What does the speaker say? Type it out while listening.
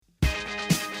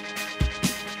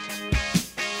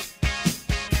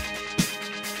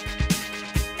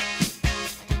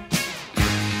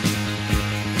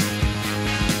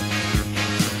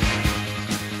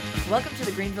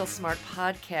the Greenville Smart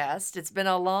Podcast. It's been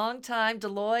a long time.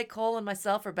 Deloy, Cole, and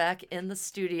myself are back in the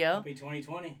studio. Happy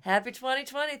 2020. Happy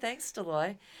 2020. Thanks,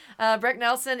 Deloy. Breck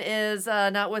Nelson is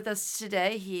not with us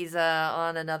today. He's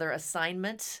on another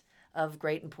assignment of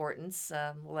great importance.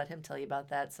 We'll let him tell you about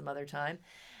that some other time.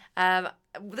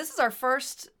 This is our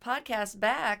first podcast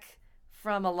back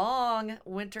from a long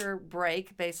winter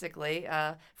break, basically.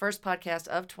 First podcast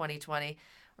of 2020.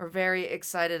 We're very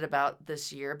excited about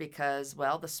this year because,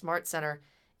 well, the Smart Center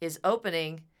is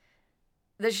opening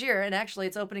this year, and actually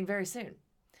it's opening very soon.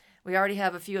 We already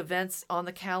have a few events on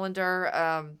the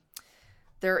calendar.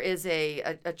 There is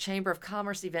a Chamber of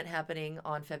Commerce event happening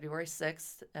on February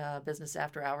 6th, Business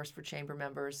After Hours for Chamber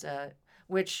members,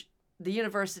 which the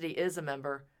university is a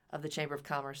member of the Chamber of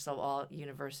Commerce, so all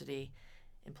university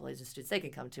employees and students, they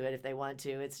can come to it if they want to.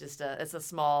 It's just it's a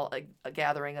small a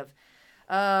gathering of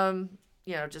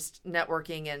just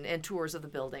networking and tours of the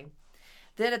building.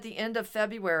 Then at the end of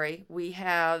February, we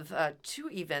have two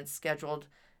events scheduled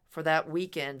for that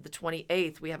weekend. The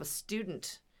 28th, we have a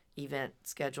student event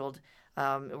scheduled.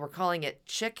 We're calling it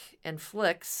Chick and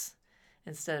Flicks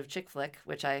instead of Chick Flick,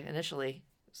 which I initially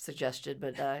suggested,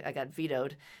 but I got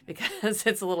vetoed because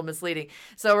it's a little misleading.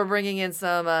 So we're bringing in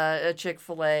some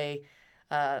Chick-fil-A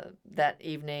that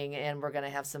evening, and we're going to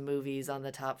have some movies on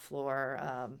the top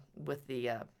floor with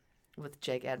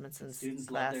Jake Edmondson's Students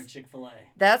class. love their Chick-fil-A.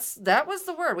 That was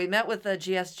the word. We met with the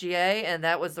GSGA, and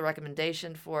that was the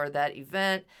recommendation for that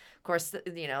event. Of course,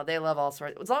 they love all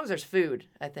sorts. As long as there's food,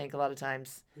 I think a lot of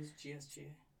times. Who's GSGA?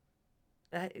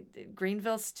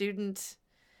 Greenville Student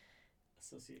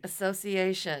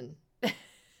Association.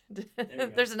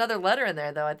 There's another letter in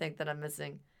there, though, I think, that I'm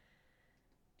missing.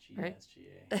 GSGA. Right?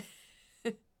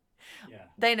 Yeah.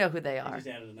 They know who they are. I just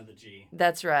added another G.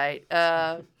 That's right.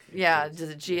 Yeah, is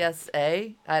it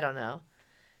GSA? I don't know.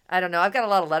 I've got a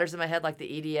lot of letters in my head, like the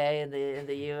EDA and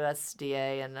the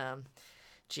USDA and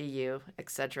GU,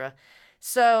 etc.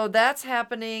 So that's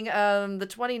happening. The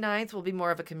 29th will be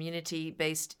more of a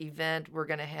community-based event. We're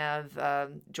going to have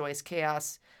Joyce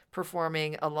Chaos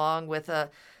performing along with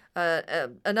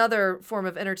another form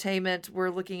of entertainment. We're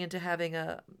looking into having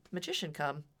a magician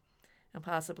come and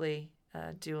possibly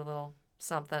do a little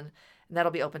something, and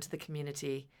that'll be open to the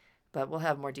community, but we'll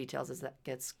have more details as that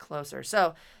gets closer.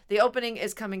 So the opening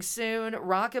is coming soon.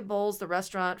 Rocket Bowls, the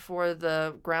restaurant for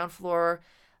the ground floor,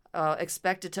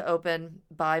 expected to open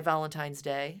by Valentine's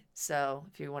Day. So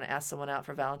if you want to ask someone out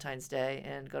for Valentine's Day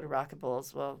and go to Rocket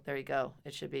Bowls, well, there you go.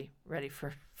 It should be ready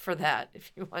for that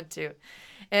if you want to.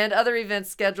 And other events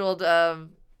scheduled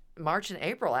March and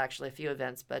April, actually, a few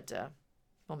events, but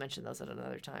we'll mention those at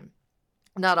another time.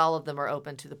 Not all of them are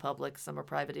open to the public. Some are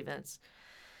private events.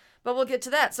 But we'll get to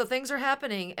that. So things are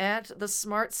happening at the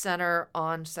Smart Center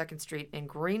on 2nd Street in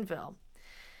Greenville.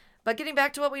 But getting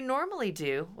back to what we normally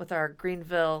do with our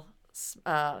Greenville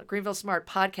Smart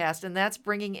Podcast, and that's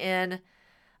bringing in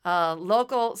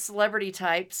local celebrity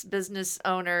types, business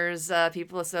owners,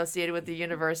 people associated with the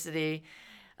university,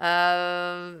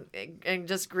 and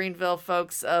just Greenville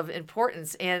folks of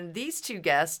importance. And these two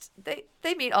guests,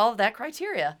 they meet all of that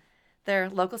criteria.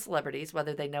 They're local celebrities,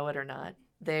 whether they know it or not.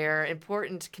 They're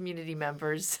important community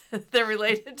members. They're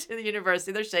related to the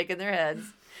university. They're shaking their heads.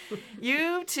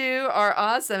 You two are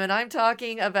awesome. And I'm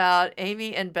talking about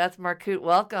Amy and Beth Marcotte.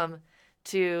 Welcome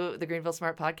to the Greenville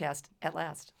Smart Podcast at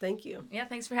last. Thank you. Yeah,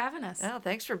 thanks for having us. Oh,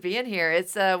 thanks for being here.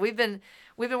 It's we've been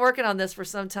working on this for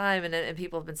some time, and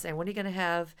people have been saying, when are you going to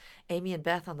have Amy and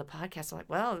Beth on the podcast? I'm like,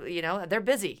 well, they're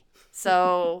busy.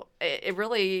 So it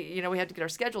really, we have to get our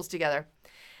schedules together.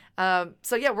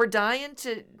 So yeah, we're dying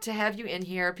to have you in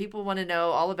here. People want to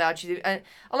know all about you. A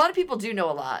lot of people do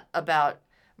know a lot about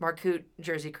Marcotte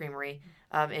Jersey Creamery,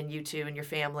 and you two and your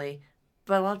family,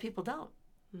 but a lot of people don't.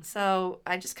 So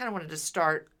I just kind of wanted to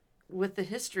start with the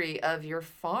history of your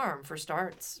farm for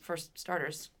starters.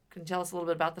 Can you tell us a little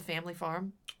bit about the family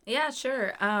farm? Yeah,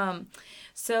 sure.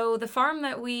 So the farm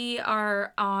that we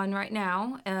are on right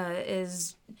now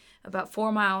is about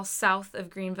 4 miles south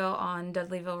of Greenville on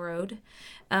Dudleyville Road.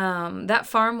 That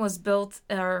farm was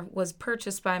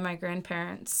purchased by my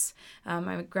grandparents,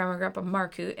 my grandma and grandpa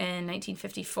Marcotte, in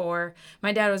 1954.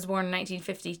 My dad was born in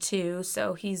 1952,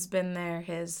 so he's been there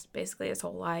basically his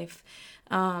whole life.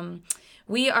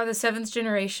 We are the 7th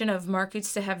generation of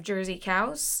Marcottes to have Jersey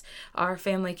cows. Our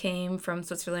family came from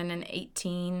Switzerland in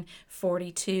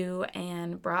 1842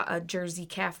 and brought a Jersey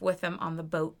calf with them on the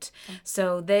boat.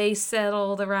 So they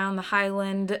settled around the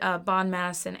Highland,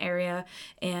 Bond-Madison area,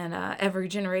 and every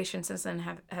generation since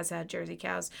then has had Jersey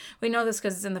cows. We know this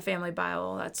because it's in the family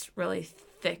Bible. That's really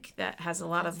thick. That has a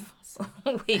lot of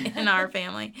weight in our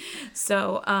family.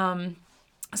 So,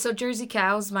 So Jersey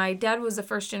cows, my dad was the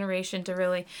first generation to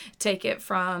really take it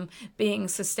from being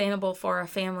sustainable for a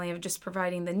family of just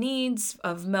providing the needs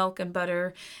of milk and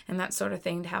butter and that sort of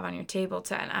thing to have on your table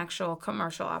to an actual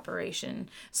commercial operation,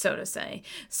 so to say.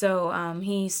 So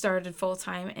he started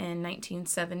full-time in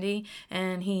 1970,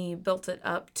 and he built it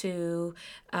up to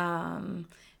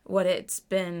what it's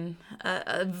been,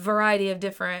 a variety of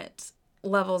different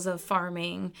levels of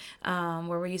farming,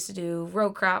 where we used to do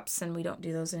row crops, and we don't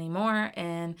do those anymore,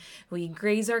 and we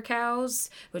graze our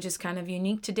cows, which is kind of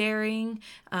unique to dairying.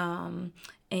 Right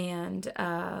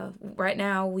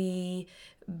now we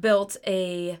built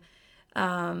we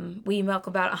milk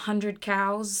about 100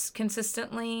 cows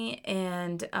consistently,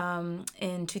 and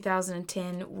in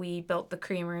 2010 we built the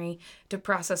creamery to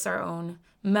process our own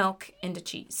milk into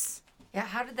cheese. Yeah,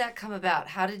 how did that come about?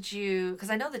 How did you, because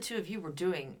I know the two of you were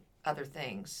doing other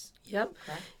things. Yep.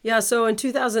 Okay. Yeah, so in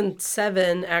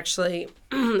 2007, actually,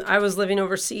 I was living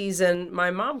overseas, and my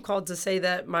mom called to say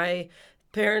that my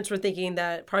parents were thinking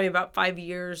that probably about 5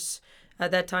 years,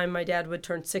 at that time my dad would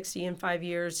turn 60 in 5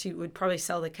 years, he would probably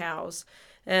sell the cows.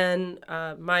 And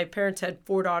my parents had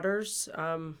 4 daughters.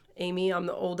 Amy, I'm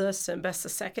the oldest, and Beth's the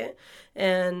second.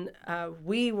 And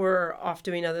we were off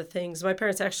doing other things. My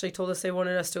parents actually told us they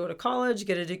wanted us to go to college,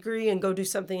 get a degree, and go do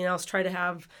something else, try to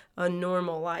have a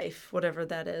normal life, whatever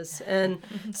that is. And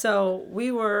so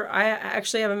I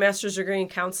actually have a master's degree in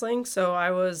counseling, so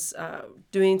I was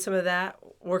doing some of that,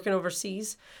 working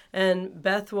overseas. And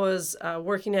Beth was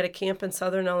working at a camp in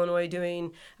Southern Illinois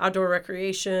doing outdoor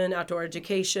recreation, outdoor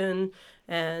education,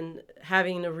 and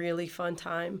having a really fun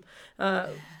time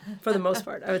for the most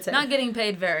part, I would say. Not getting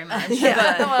paid very much.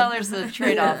 Yeah, well, there's a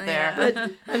trade-off there.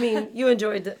 But, I mean, you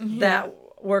enjoyed that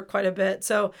work quite a bit.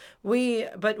 So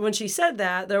but when she said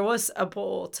that, there was a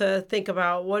pull to think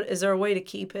about, is there a way to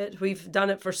keep it? We've done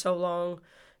it for so long.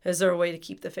 Is there a way to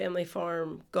keep the family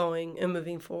farm going and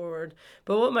moving forward?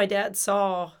 But what my dad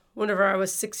saw whenever I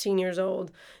was 16 years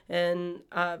old, and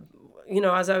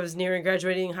as I was nearing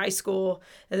graduating high school,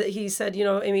 he said,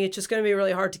 Amy, it's just going to be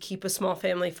really hard to keep a small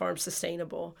family farm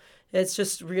sustainable. It's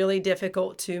just really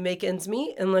difficult to make ends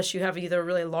meet unless you have either a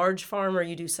really large farm or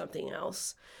you do something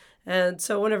else. And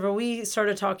so whenever we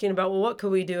started talking about, well, what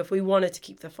could we do if we wanted to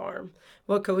keep the farm?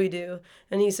 What could we do?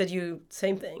 And he said,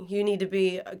 same thing. You need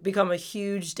to become a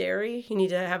huge dairy. You need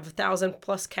to have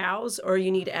 1,000+ cows, or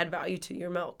you need to add value to your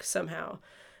milk somehow.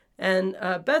 And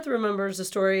Beth remembers the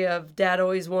story of Dad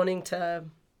always wanting to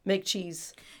make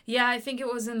cheese. Yeah, I think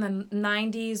it was in the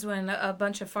 90s when a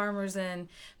bunch of farmers in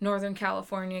Northern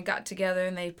California got together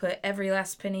and they put every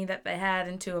last penny that they had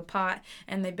into a pot,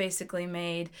 and they basically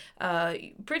made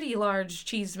a pretty large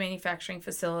cheese manufacturing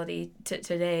facility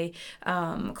today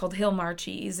called Hilmar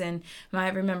Cheese. And I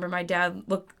remember my dad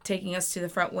taking us to the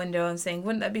front window and saying,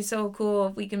 wouldn't that be so cool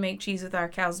if we can make cheese with our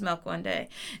cow's milk one day?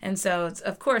 And so, it's,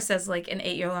 of course, as like an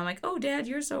 8-year-old, I'm like, oh, Dad,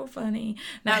 you're so funny.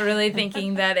 Not really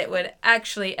thinking that it would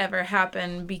actually ever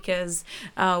happen, because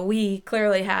we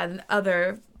clearly had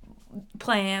other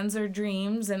plans or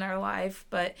dreams in our life.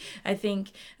 But I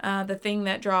think the thing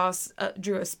that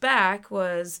drew us back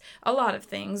was a lot of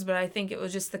things, but I think it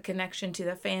was just the connection to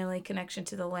the family, connection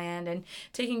to the land, and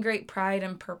taking great pride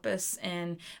and purpose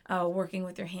in working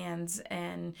with your hands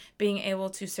and being able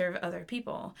to serve other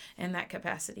people in that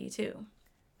capacity too.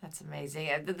 That's amazing.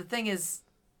 The thing is,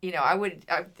 I would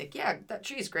think, yeah, that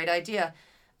cheese, great idea.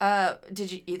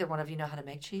 Did you, either one of you, know how to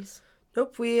make cheese?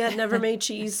 Nope, we had never made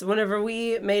cheese. Whenever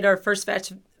we made our first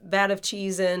vat of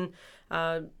cheese in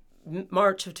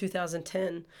March of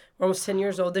 2010, we're almost 10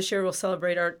 years old. This year we'll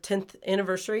celebrate our 10th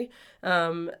anniversary.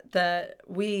 That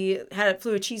we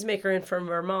flew a cheesemaker in from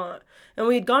Vermont. And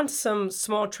we had gone to some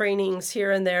small trainings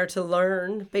here and there to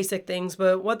learn basic things.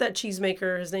 But what that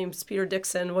cheesemaker, his name's Peter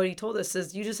Dixon, what he told us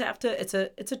is you just have to, it's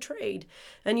a trade,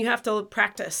 and you have to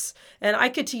practice. And I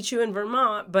could teach you in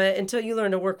Vermont, but until you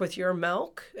learn to work with your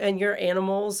milk and your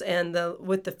animals and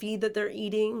with the feed that they're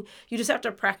eating, you just have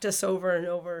to practice over and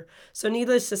over. So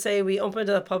needless to say, we opened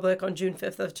to the public on June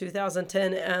 5th of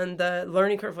 2010, and the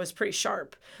learning curve was pretty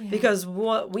sharp because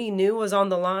what we knew was on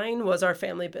the line was our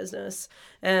family business.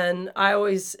 And I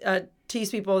always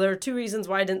tease people, there are 2 reasons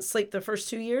why I didn't sleep the first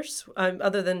 2 years,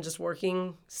 other than just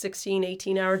working 16,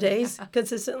 18-hour days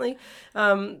consistently.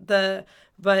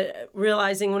 but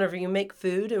realizing whenever you make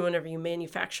food and whenever you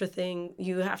manufacture thing,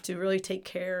 you have to really take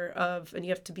care of, and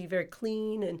you have to be very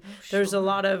clean. And there's a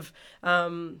lot of,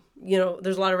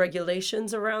 there's a lot of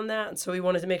regulations around that. And so we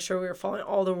wanted to make sure we were following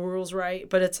all the rules right.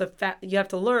 But it's a fact, you have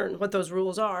to learn what those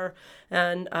rules are.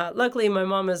 And luckily, my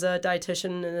mom is a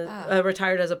dietitian and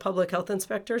retired as a public health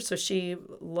inspector. So she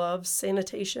loves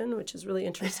sanitation, which is really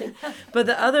interesting. But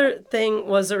the other thing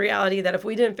was the reality that if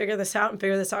we didn't figure this out and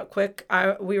figure this out quick,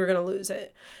 we were going to lose it.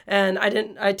 And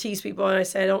I tease people and I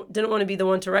say, didn't want to be the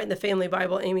one to write in the family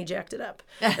Bible, Amy jacked it up.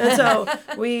 And so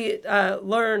we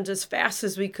learned as fast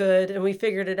as we could, and we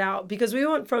figured it out, because we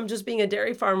went from just being a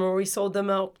dairy farm where we sold the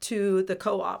milk to the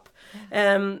co-op.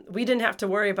 And we didn't have to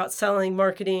worry about selling,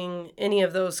 marketing, any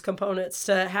of those components,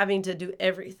 to having to do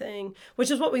everything,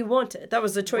 which is what we wanted. That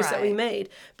was the choice that we made.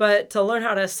 But to learn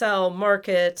how to sell,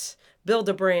 market, build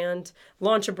a brand,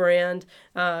 launch a brand,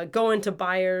 go into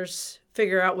buyers,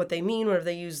 figure out what they mean, whenever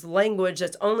they use language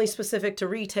that's only specific to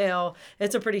retail,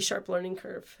 it's a pretty sharp learning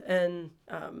curve. And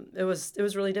it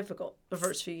was really difficult the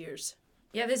first few years.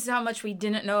 Yeah, this is how much we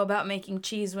didn't know about making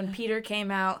cheese. When Peter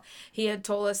came out, he had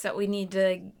told us that we need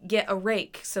to get a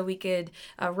rake so we could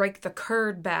rake the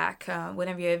curd back.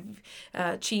 Whenever you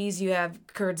have cheese, you have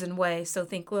curds and whey, so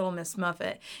think Little Miss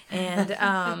Muffet.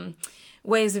 And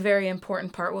whey is a very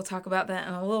important part. We'll talk about that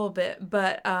in a little bit.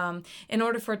 But in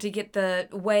order for it to get the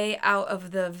whey out of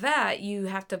the vat, you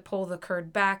have to pull the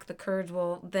curd back. The curd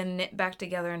will then knit back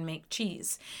together and make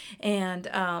cheese. And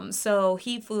so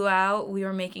he flew out. We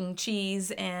were making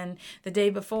cheese. And the day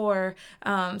before,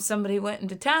 somebody went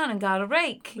into town and got a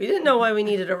rake. We didn't know why we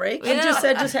needed a rake. He just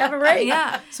said, just have a rake.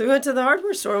 Yeah. So we went to the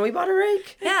hardware store and we bought a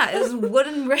rake. Yeah, it was a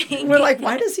wooden rake. We're like,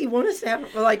 why does he want us to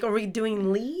have, like, are we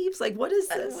doing leaves? Like, what is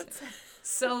this?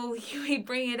 So we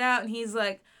bring it out, and he's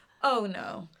like, oh,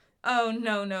 no. Oh,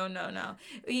 no.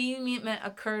 He meant a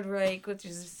curd rake, which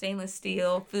is stainless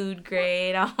steel, food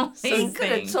grade, all these So he could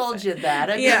have things. told you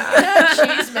that. I mean, we're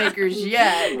not cheesemakers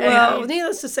yet. Well,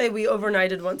 needless to say, we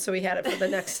overnighted once, so we had it for the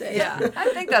next day. Yeah. I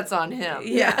think that's on him.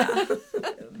 Yeah.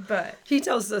 But He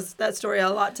tells us that story a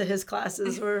lot to his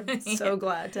classes. We're so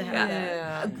glad to have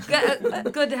that. Yeah.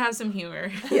 good to have some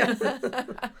humor. Yeah.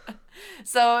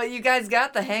 So you guys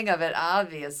got the hang of it,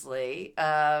 obviously.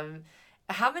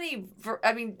 How many,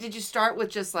 did you start with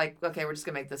just like, okay, we're just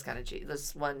going to make this kind of cheese,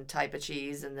 this one type of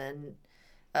cheese, and then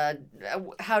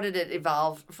how did it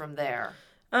evolve from there?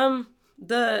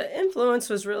 The influence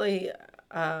was really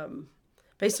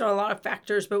based on a lot of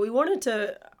factors, but we wanted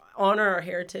to honor our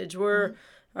heritage. We're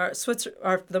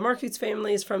the Marcuse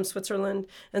family is from Switzerland,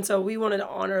 and so we wanted to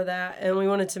honor that, and we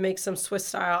wanted to make some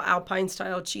Swiss-style,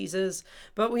 Alpine-style cheeses.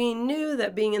 But we knew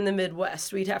that being in the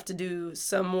Midwest, we'd have to do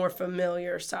some more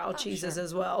familiar style cheeses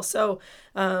as well. So,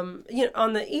 on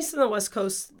the East and the West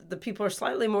Coast, the people are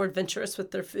slightly more adventurous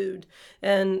with their food,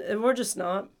 and we're just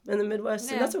not in the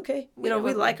Midwest, and that's okay. We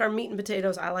like our meat and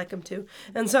potatoes. I like them too,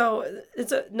 and so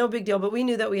it's no big deal. But we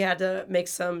knew that we had to make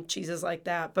some cheeses like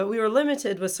that, but we were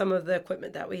limited with some of the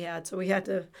equipment that we had, so we had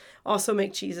to also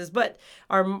make cheeses. But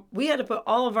we had to put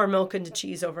all of our milk into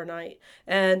cheese overnight,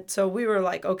 and so we were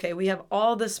like, okay, we have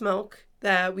all this milk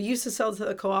that we used to sell to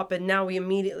the co-op, and now we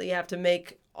immediately have to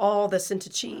make all this into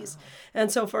cheese.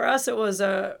 And so for us, it was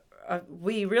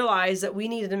we realized that we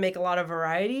needed to make a lot of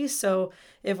varieties. So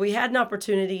if we had an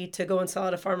opportunity to go and sell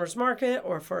at a farmer's market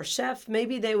or for a chef,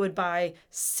 maybe they would buy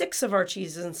 6 of our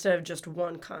cheeses instead of just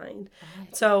one kind.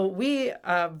 Right. So we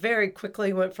very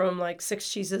quickly went from like 6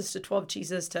 cheeses to 12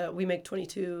 cheeses to we make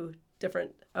 22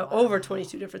 different, over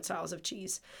 22 different styles of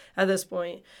cheese at this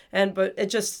point. But it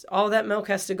just, all that milk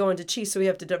has to go into cheese, so we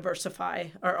have to diversify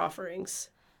our offerings.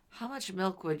 How much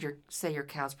milk would your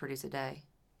cows produce a day?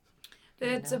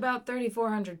 It's about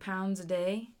 3,400 pounds a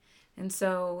day. And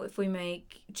so if we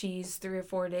make cheese 3 or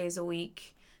 4 days a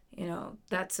week,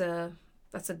 that's a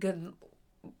good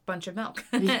bunch of milk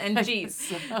and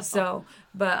cheese. So,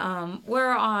 but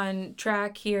we're on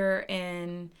track here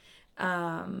in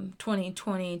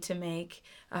 2020 to make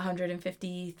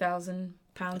 150,000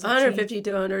 pounds of 150 cheese.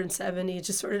 to 170. It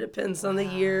just sort of depends on the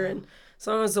year, and as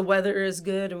long as the weather is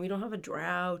good and we don't have a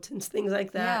drought and things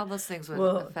like that. Yeah, all those things would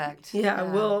affect. Yeah,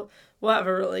 we'll have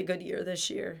a really good year this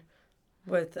year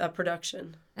with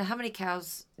production. Now, how many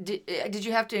cows did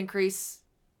you have to increase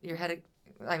your head?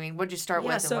 What did you start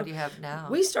with, and what do you have now?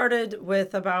 We started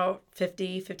with about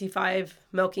 50, 55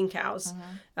 milking cows.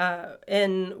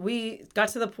 And we got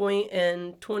to the point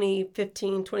in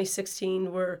 2015,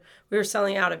 2016 where we were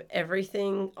selling out of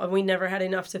everything. We never had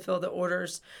enough to fill the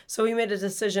orders. So we made a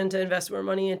decision to invest more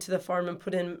money into the farm and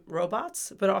put in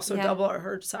robots, but also double our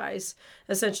herd size,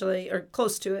 essentially, or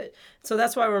close to it. So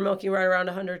that's why we're milking right around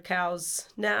 100 cows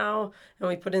now. And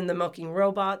we put in the milking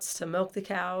robots to milk the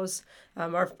cows.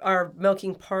 Our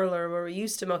milking parlor where we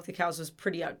used to milk the cows was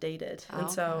pretty outdated. And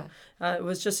so it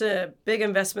was just a big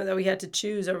investment that we had to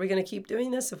choose. Are we going to keep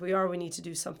doing this? If we are, we need to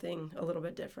do something a little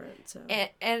bit different. So.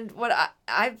 And what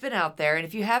I've been out there, and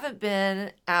if you haven't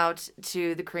been out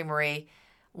to the creamery,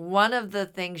 one of the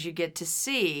things you get to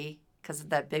see, because of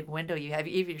that big window you have,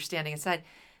 even if you're standing inside,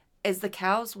 is the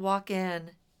cows walk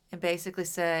in and basically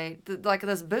say, like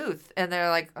this booth, and they're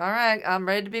like, all right, I'm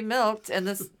ready to be milked. And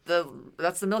that's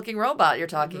the milking robot you're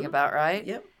talking about, right?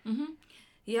 Yep. Mm-hmm.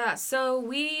 Yeah, so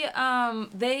we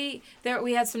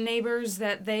we had some neighbors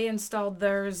that they installed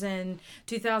theirs in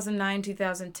 2009,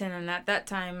 2010, and at that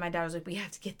time my dad was like, we have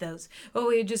to get those. Well,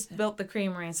 we had just built the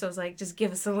creamery, and so I was like, just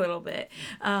give us a little bit.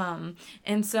 And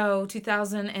so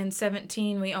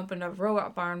 2017 we opened a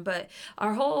robot barn, but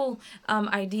our whole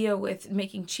idea with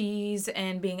making cheese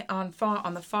and being on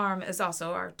the farm is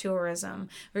also our tourism.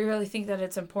 We really think that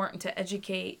it's important to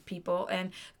educate people,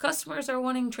 and customers are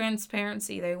wanting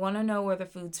transparency. They want to know where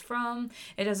the food's from.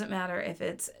 It doesn't matter if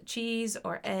it's cheese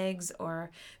or eggs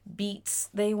or beets.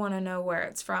 They want to know where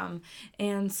it's from.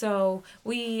 And so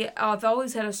I've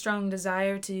always had a strong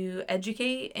desire to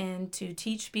educate and to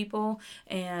teach people,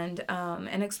 and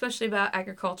especially about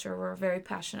agriculture. We're very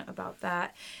passionate about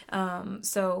that.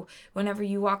 So whenever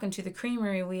you walk into the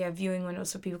creamery, we have viewing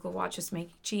windows so people can watch us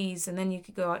make cheese, and then you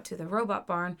could go out to the robot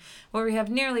barn where we have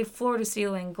nearly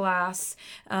floor-to-ceiling glass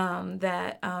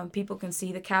that people can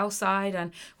see the cow side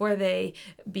and where they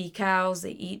be cows,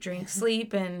 they eat, drink,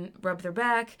 sleep, and rub their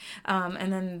back.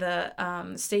 And then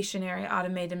the stationary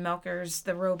automated milkers,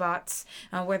 the robots,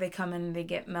 where they come in and they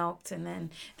get milked, and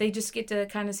then they just get to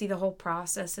kind of see the whole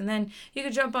process. And then you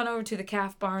could jump on over to the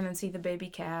calf barn and see the baby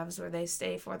calves where they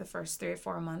stay for the first 3 or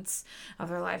 4 months of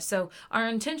their life. So our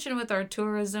intention with our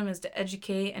tourism is to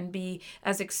educate and be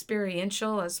as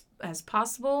experiential as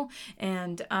possible.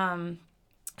 And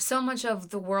so much of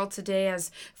the world today, as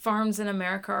farms in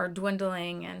America are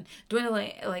dwindling,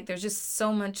 like there's just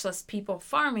so much less people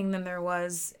farming than there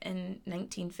was in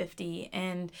 1950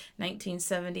 and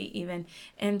 1970 even.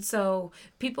 And so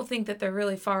people think that they're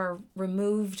really far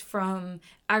removed from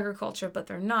agriculture, but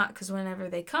they're not, because whenever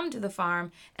they come to the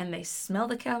farm and they smell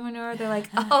the cow manure, they're like,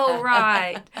 oh,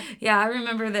 right. Yeah, I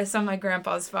remember this on my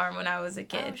grandpa's farm when I was a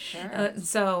kid. Oh, sure.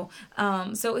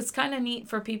 So it's kind of neat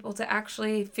for people to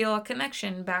actually feel a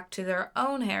connection back to their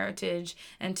own heritage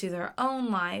and to their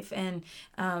own life, and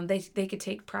they could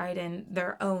take pride in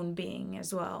their own being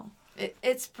as well.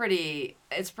 It's pretty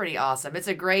awesome. It's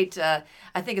a great, I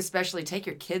think especially take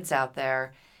your kids out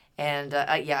there. And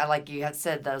like you had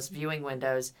said, those viewing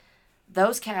windows,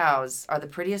 those cows are the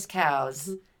prettiest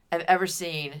cows I've ever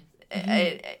seen.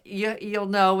 You'll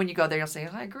know when you go there. You'll say,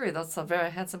 I agree, that's a very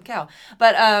handsome cow.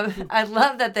 But I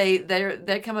love that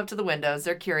they come up to the windows.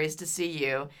 They're curious to see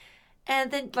you. And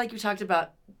then, like you talked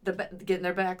about, getting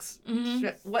their backs.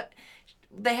 What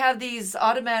they have these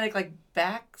automatic like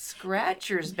back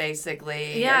scratchers,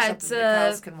 basically. Yeah, or something the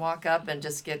cows can walk up and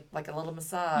just get like a little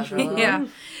massage. Yeah,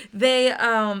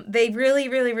 they really,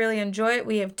 really, really enjoy it.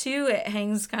 We have 2. It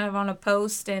hangs kind of on a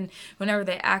post, and whenever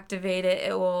they activate it,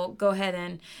 it will go ahead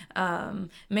and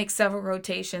make several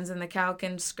rotations, and the cow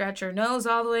can scratch her nose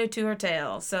all the way to her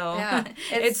tail. So yeah,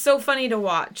 it's so funny to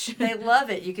watch. They love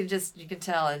it. You can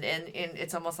tell, and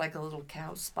it's almost like a little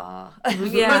cow spa.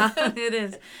 Yeah, it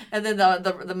is. And then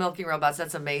the milking robots.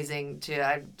 That's amazing too.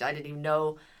 I didn't even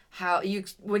know how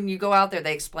when you go out there,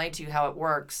 they explain to you how it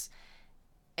works,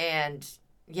 and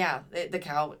the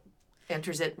cow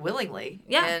enters it willingly.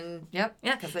 Yeah. And yep.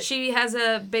 Yeah. She has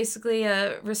basically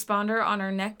a responder on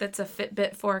her neck that's a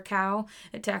Fitbit for a cow.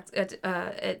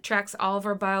 It tracks all of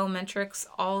her biometrics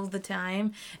all the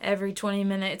time. Every 20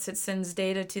 minutes it sends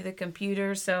data to the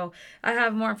computer. So I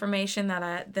have more information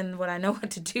than what I know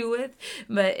what to do with,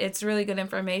 but it's really good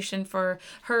information for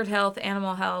herd health,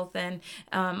 animal health, and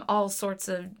all sorts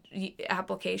of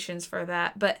applications for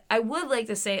that. But I would like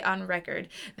to say on record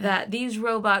that these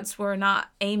robots were not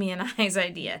Amy and guy's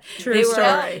idea. True They were,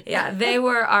 story. yeah, they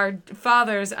were our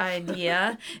father's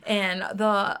idea, and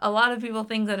a lot of people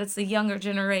think that it's the younger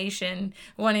generation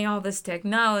wanting all this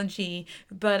technology,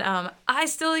 but I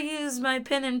still use my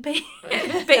pen and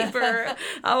paper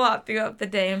a lot throughout the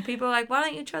day, and people are like, "Why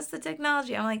don't you trust the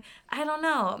technology?" I'm like, I don't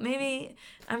know. Maybe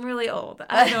I'm really old.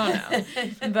 I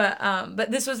don't know.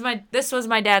 But this was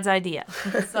my dad's idea.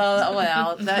 So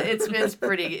well,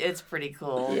 it's pretty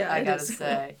cool. Yeah, I gotta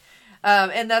say.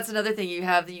 And that's another thing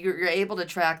you're able to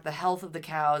track the health of the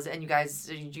cows, and you guys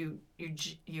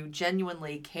you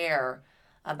genuinely care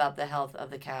about the health of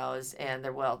the cows and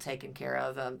they're well taken care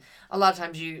of. A lot of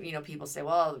times you know people say,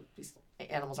 well, these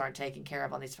animals aren't taken care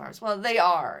of on these farms. Well, they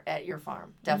are at your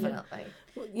farm, definitely.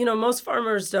 You know, most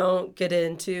farmers don't get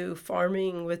into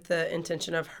farming with the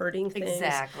intention of hurting things.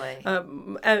 Exactly.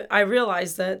 I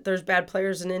realize that there's bad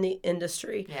players in any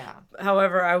industry. Yeah.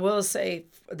 However, I will say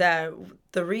that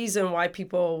the reason why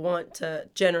people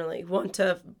generally want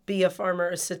to be a farmer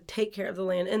is to take care of the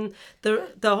land. And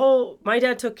my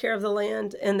dad took care of the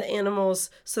land and the animals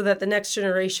so that the next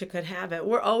generation could have it.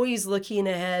 We're always looking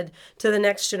ahead to the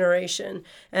next generation.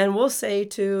 And we'll say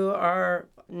to our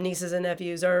nieces and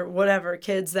nephews or whatever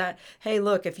kids that, hey,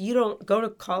 look, if you don't go to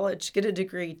college, get a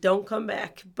degree, don't come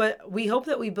back. But we hope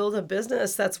that we build a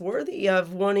business that's worthy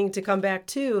of wanting to come back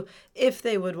to if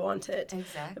they would want it.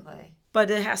 Exactly.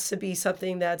 But it has to be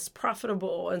something that's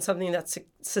profitable and something that's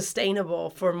sustainable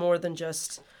for more than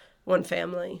just one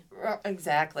family.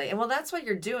 Exactly. And well, that's what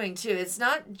you're doing too. It's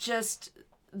not just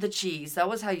the cheese. That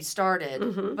was how you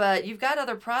started, but you've got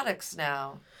other products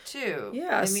now too.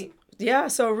 Yes. I mean, yeah,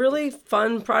 so a really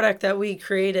fun product that we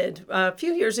created a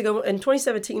few years ago in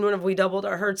 2017. When we doubled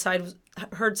our herd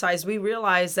size, we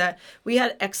realized that we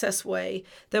had excess whey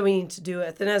that we need to do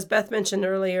with. And as Beth mentioned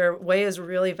earlier, whey is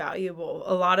really valuable.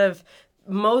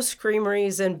 Most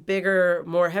creameries in bigger,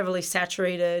 more heavily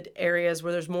saturated areas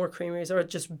where there's more creameries or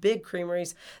just big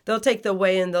creameries, they'll take the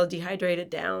whey and they'll dehydrate it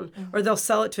down, or they'll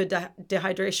sell it to a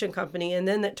dehydration company, and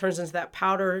then that turns into that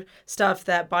powder stuff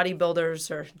that bodybuilders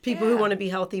or people who want to be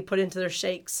healthy put into their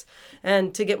shakes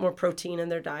and to get more protein in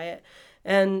their diet.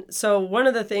 And so one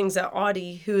of the things that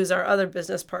Audie, who is our other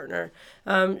business partner,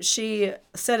 she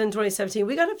said in 2017,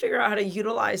 we got to figure out how to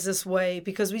utilize this whey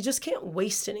because we just can't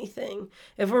waste anything.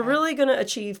 If we're really going to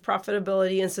achieve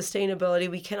profitability and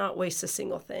sustainability, we cannot waste a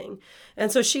single thing.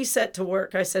 And so she set to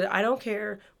work. I said, I don't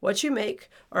care what you make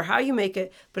or how you make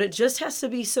it, but it just has to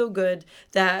be so good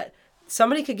that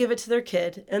somebody could give it to their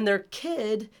kid, and their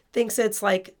kid thinks it's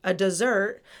like a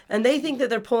dessert, and they think that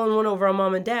they're pulling one over on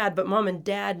mom and dad, but mom and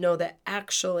dad know that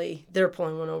actually they're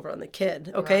pulling one over on the kid.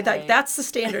 Okay, Right. that's the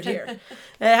standard here.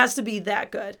 It has to be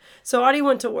that good. So Audie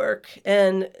went to work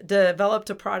and developed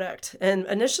a product, and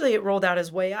initially it rolled out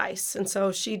as whey ice, and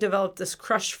so she developed this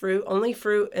crushed fruit, only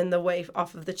fruit and the whey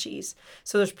off of the cheese.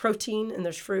 So there's protein and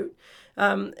there's fruit.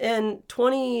 In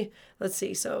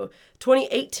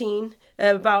 2018,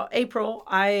 about April,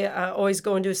 I always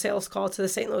go and do a sales call to the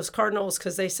St. Louis Cardinals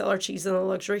because they sell our cheese in the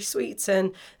luxury suites.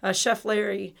 And Chef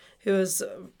Larry, who is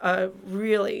a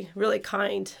really, really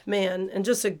kind man and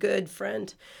just a good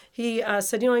friend, he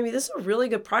said, Amy, this is a really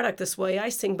good product, this whey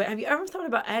icing, but have you ever thought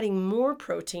about adding more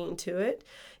protein to it?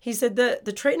 He said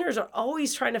the trainers are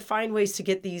always trying to find ways to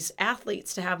get these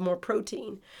athletes to have more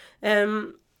protein.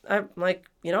 And I'm like,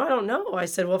 I don't know. I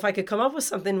said, well, if I could come up with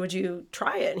something, would you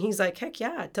try it? And he's like, heck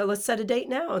yeah, let's set a date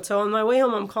now. And so on my way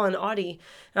home, I'm calling Audie.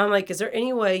 And I'm like, is there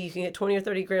any way you can get 20 or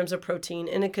 30 grams of protein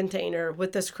in a container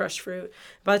with this crushed fruit?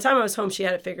 By the time I was home, she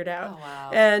had it figured out. Oh,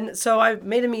 wow. And so I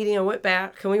made a meeting and went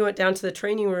back, and we went down to the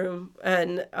training room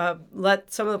and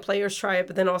let some of the players try it,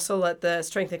 but then also let the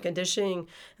strength and conditioning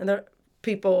and the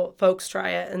folks try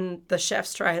it, and the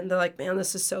chefs try it, and they're like, man,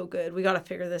 this is so good. We got to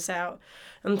figure this out.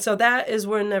 And so that is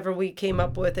whenever we came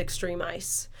up with Extreme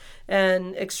Ice.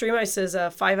 And Extreme Ice is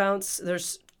a 5-ounce,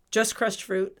 there's just crushed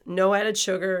fruit, no added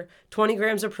sugar, 20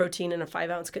 grams of protein in a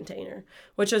 5-ounce container,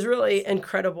 which is really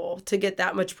incredible to get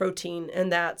that much protein in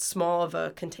that small of a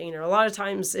container. A lot of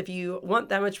times, if you want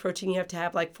that much protein, you have to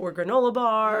have like 4 granola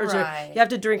bars, Right. or you have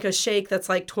to drink a shake that's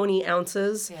like 20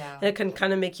 ounces. Yeah. And it can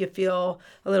kind of make you feel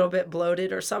a little bit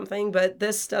bloated or something, but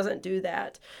this doesn't do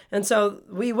that. And so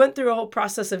we went through a whole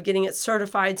process of getting it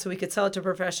certified so we could sell it to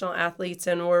professional athletes,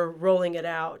 and we're rolling it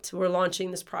out. We're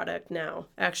launching this product now,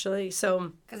 actually.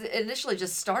 So Because it initially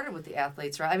just started with the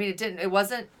athletes, right? I mean, it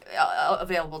wasn't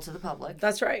available to the public.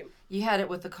 that's right. You had it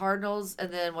with the Cardinals,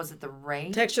 and then was it the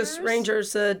Rangers? Texas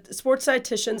Rangers, sports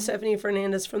dietitian Stephanie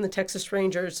Fernandez from the Texas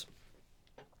Rangers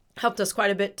helped us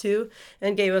quite a bit too,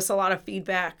 and gave us a lot of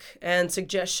feedback and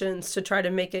suggestions to try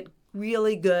to make it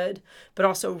really good, but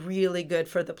also really good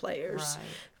for the players. Right.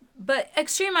 But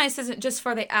Extreme Ice isn't just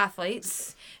for the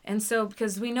athletes. And so,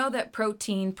 because we know that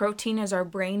protein is our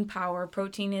brain power,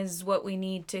 protein is what we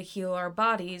need to heal our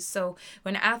bodies. So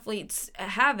when athletes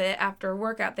have it after a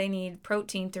workout, they need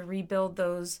protein to rebuild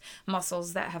those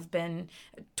muscles that have been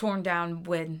torn down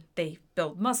when they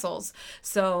build muscles.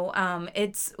 So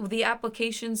it's the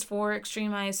applications for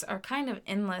Extreme Ice are kind of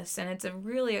endless, and it's a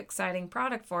really exciting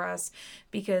product for us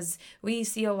because we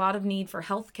see a lot of need for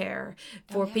healthcare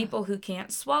for people who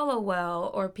can't swallow well,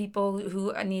 or people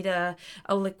who need a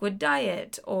liquid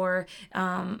diet, or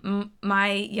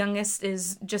my youngest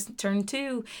is just turned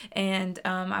 2, and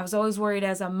I was always worried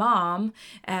as a mom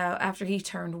after he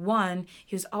turned 1,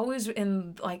 he was always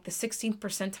in like the 16th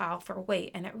percentile for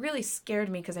weight, and it really scared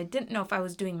me because I didn't know if I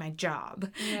was doing my job.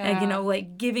 And,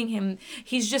 like giving him,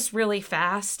 he's just really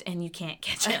fast and you can't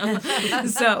catch him.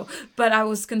 So, but I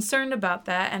was concerned about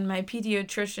that, and my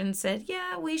pediatrician said,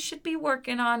 yeah, we should be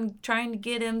working on trying to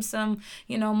get him some,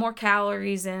 more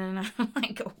calories in. And I'm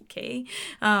like, okay.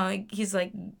 He's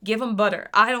like, give him butter.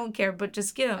 I don't care, but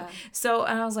just give him. So,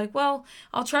 and I was like, well,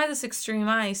 I'll try this Extreme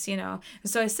Ice, And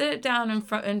so I sit it down in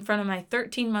front of my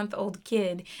 13-month-old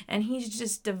kid, and he's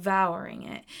just devouring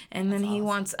it. And then he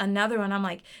wants another one. I'm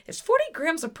like, is 40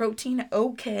 grams of protein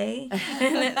okay?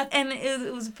 and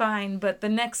it was fine. But the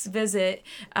next visit,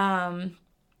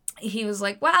 he was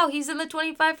like, wow, he's in the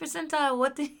 25th percentile.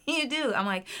 What did you do? I'm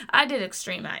like, I did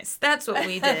Extreme Ice. That's what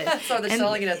we did. So they're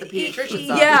selling it at the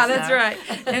pediatrician's office. Yeah, that's right.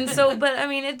 And so, but I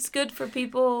mean, it's good for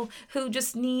people who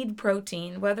just need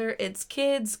protein, whether it's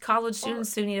kids, college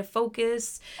students who need to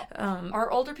focus.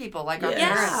 Or older people, like our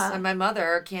parents and my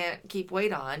mother can't keep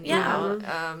weight on, you know.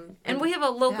 And we have a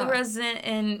local resident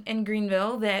in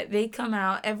Greenville that they come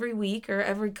out every week or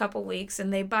every couple weeks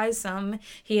and they buy some.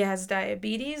 He has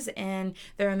diabetes and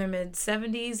they're in their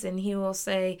mid-70s, and he will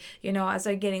say, as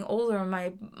I'm getting older,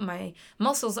 my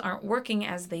muscles aren't working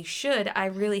as they should. I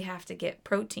really have to get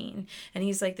protein. And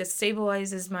he's like, this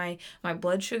stabilizes my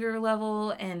blood sugar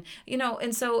level, and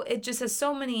and so it just has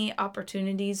so many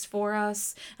opportunities for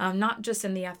us, not just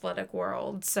in the athletic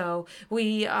world. So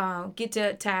we get to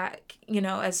attack,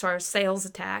 as far as sales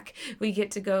attack, we get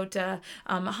to go to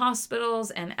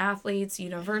hospitals and athletes,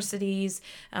 universities,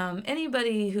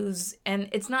 anybody and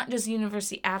it's not just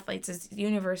university athletes, it's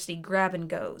university grab and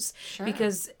goes. Sure.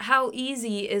 Because how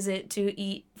easy is it to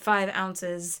eat 5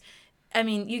 ounces? I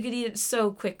mean, you could eat it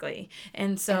so quickly,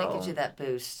 and so it gives you that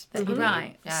boost. That you right.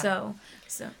 need. Yeah.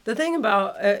 So the thing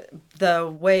about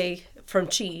the whey from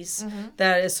cheese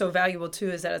that is so valuable too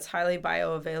is that it's highly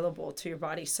bioavailable to your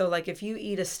body. So like if you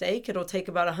eat a steak, it'll take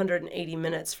about 180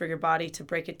 minutes for your body to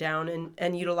break it down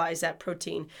and utilize that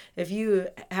protein. If you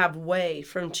have whey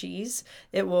from cheese,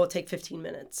 it will take 15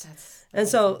 minutes. And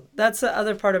so that's the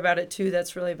other part about it too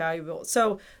that's really valuable.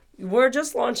 So we're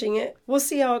just launching it. We'll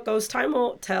see how it goes. Time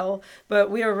will tell,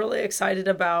 but we are really excited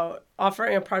about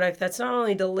offering a product that's not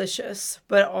only delicious,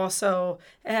 but also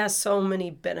it has so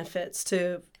many benefits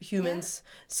to humans.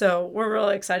 Yeah. So we're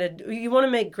really excited. You want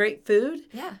to make great food.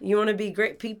 Yeah. You want to be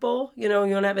great people. You want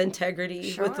to have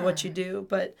integrity with what you do.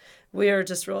 But we are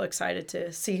just real excited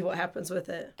to see what happens with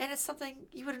it. And it's something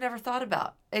you would have never thought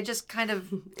about. It just kind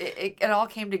of, it all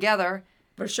came together.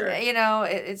 For sure.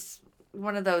 It's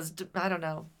one of those, I don't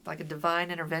know, like a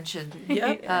divine intervention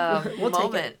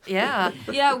moment. Yeah.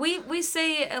 Yeah, we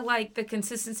say like the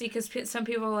consistency because some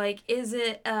people are like, is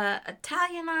it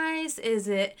Italian ice? Is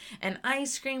it an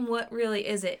ice cream? What really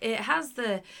is it? It has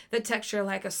the texture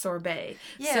like a sorbet.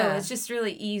 Yeah. So it's just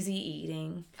really easy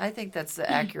eating. I think that's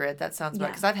accurate. That sounds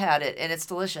about, because I've had it and it's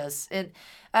delicious. And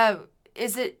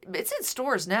it's in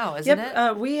stores now, isn't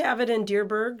it? We have it in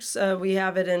Deerbergs. We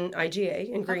have it in IGA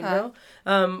in Greenville.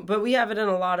 Okay. But we have it in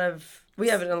a lot of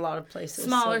places.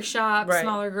 Smaller shops,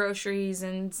 smaller groceries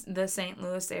in the St.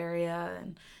 Louis area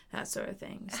and that sort of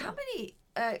thing. So. How many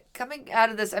coming out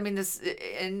of this? I mean, this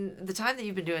in the time that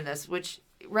you've been doing this, which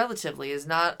relatively is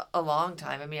not a long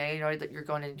time. I mean, I know that you're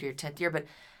going into your 10th year, but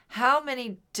how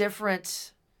many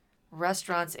different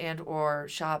restaurants and or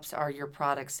shops are your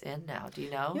products in now? Do you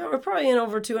know? Yeah, we're probably in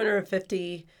over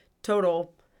 250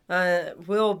 total.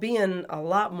 We'll be in a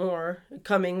lot more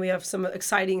coming. We have some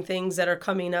exciting things that are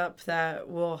coming up that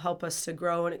will help us to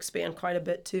grow and expand quite a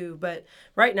bit too. But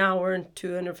right now we're in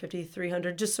 250,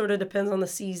 300. Just sort of depends on the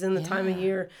season, the time of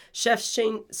year.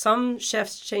 Some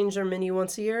chefs change their menu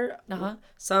once a year.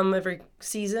 Some every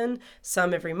season,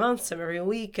 some every month, some every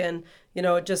week, and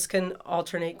it just can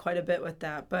alternate quite a bit with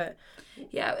that. But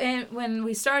yeah, and when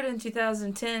we started in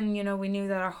 2010, we knew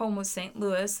that our home was St.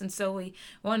 Louis, and so we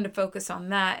wanted to focus on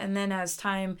that. And then as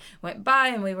time went by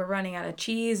and we were running out of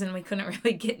cheese and we couldn't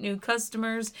really get new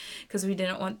customers because we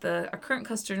didn't want our current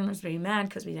customers to be mad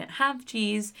because we didn't have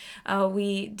cheese,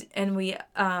 we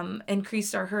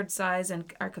increased our herd size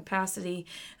and our capacity.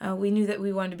 We knew that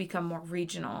we wanted to become more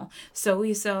regional. So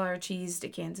we sell our cheese to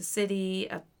Kansas City,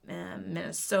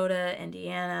 Minnesota,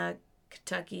 Indiana,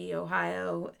 Kentucky,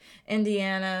 Ohio,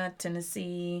 Indiana,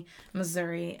 Tennessee,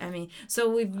 Missouri.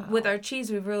 So with our cheese,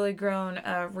 we've really grown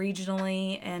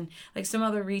regionally, and like some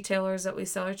other retailers that we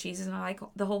sell our cheeses in, like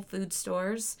the Whole Food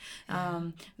stores,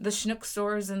 the Schnuck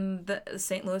stores in the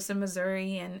St. Louis and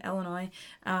Missouri and Illinois,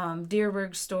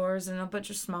 Deerberg stores, and a bunch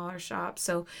of smaller shops.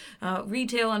 So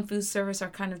retail and food service are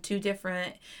kind of two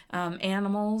different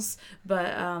animals,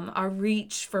 but our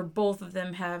reach for both of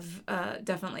them have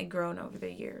definitely grown over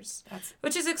the years.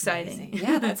 Which is exciting. Amazing.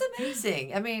 Yeah, that's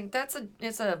amazing.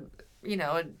 It's a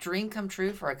dream come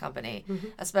true for a company,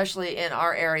 especially in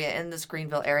our area, in this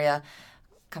Greenville area,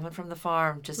 coming from the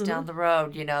farm just down the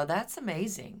road. That's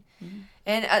amazing.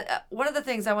 And one of the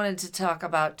things I wanted to talk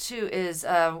about too is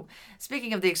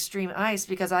speaking of the Extreme Ice,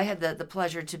 because I had the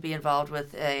pleasure to be involved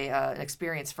with an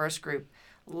Experience First group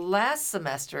last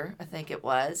semester, I think it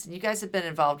was, and you guys have been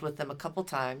involved with them a couple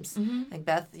times. I think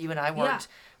Beth, you and I worked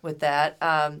with that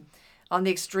on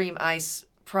the Extreme Ice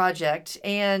project,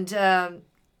 and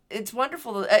it's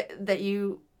wonderful that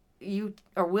you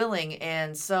are willing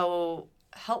and so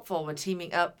helpful when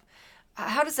teaming up.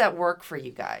 How does that work for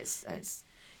you guys?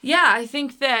 Yeah, I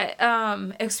think that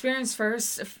Experience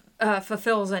First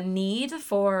fulfills a need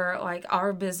for like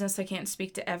our business. I can't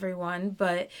speak to everyone,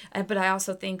 but I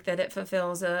also think that it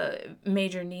fulfills a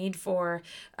major need for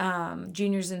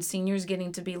juniors and seniors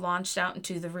getting to be launched out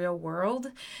into the real world.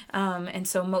 And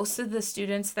so most of the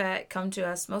students that come to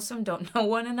us, most of them don't know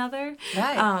one another.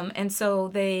 Right. And so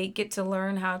they get to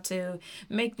learn how to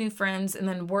make new friends and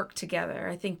then work together.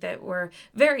 I think that we're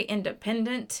very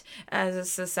independent as a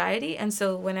society. And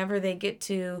so whenever they get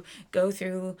to go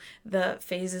through the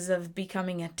phases of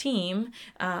becoming a team,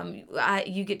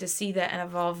 you get to see that and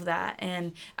evolve that,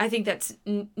 and I think that's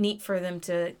neat for them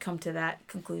to come to that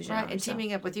conclusion. Right, and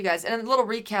teaming up with you guys. And a little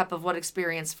recap of what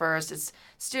Experience First. It's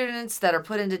students that are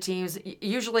put into teams.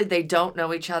 Usually they don't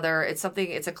know each other. It's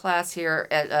a class here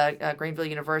at Greenville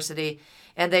University,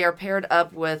 and they are paired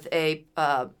up with a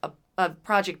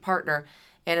project partner.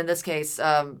 And in this case,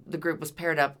 the group was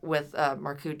paired up with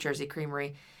Marcoute Jersey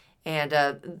Creamery. And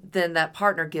then that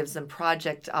partner gives them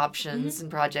project options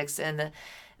and projects, and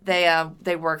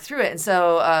they work through it. And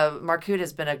so Marcoute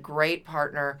has been a great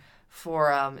partner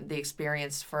for the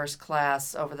Experience First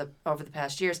class over the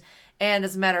past years. And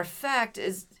as a matter of fact,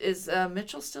 is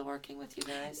Mitchell still working with you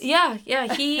guys? Yeah.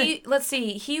 Let's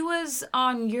see. He was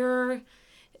on your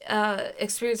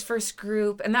Experience First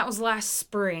group, and that was last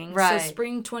spring. Right. So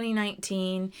spring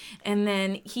 2019. And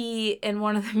then he, in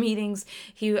one of the meetings,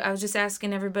 I was just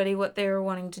asking everybody what they were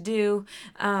wanting to do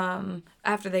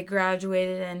after they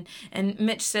graduated, and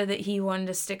Mitch said that he wanted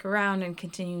to stick around and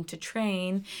continue to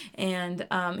train, and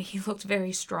he looked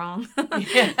very strong.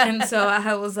 And so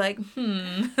I was like,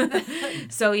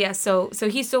 So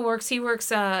he still works. He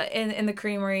works in the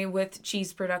creamery with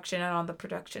cheese production and on the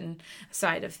production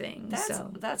side of things.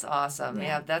 That's awesome.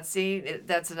 Yeah,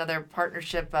 that's another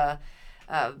partnership,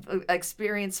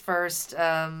 Experience First,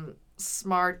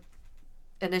 smart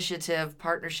initiative,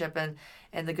 partnership,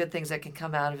 and the good things that can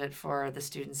come out of it for the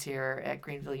students here at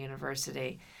Greenville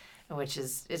University,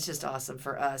 it's just awesome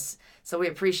for us. So we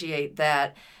appreciate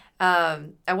that. I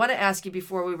want to ask you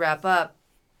before we wrap up,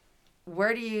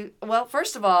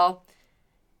 first of all,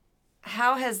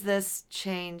 how has this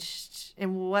changed?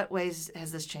 In what ways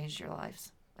has this changed your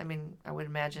lives? I would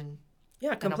imagine.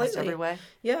 Yeah, completely. In almost every way.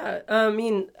 Yeah,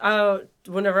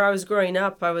 whenever I was growing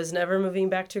up, I was never moving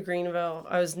back to Greenville.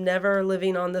 I was never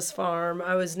living on this farm.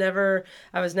 I was never,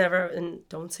 and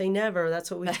don't say never.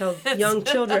 That's what we tell young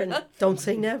children. Don't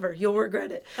say never. You'll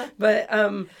regret it. But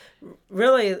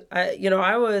really,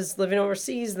 I was living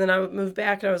overseas. Then I moved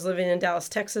back, and I was living in Dallas,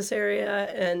 Texas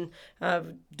area, and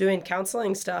doing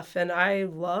counseling stuff, and I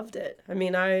loved it.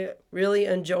 I really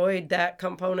enjoyed that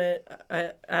component.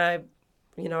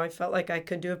 I felt like I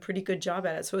could do a pretty good job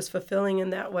at it. So it was fulfilling in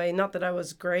that way. Not that I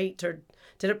was great or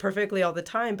did it perfectly all the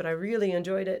time, but I really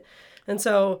enjoyed it. And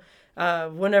so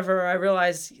whenever I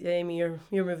realized, Amy, you're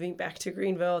moving back to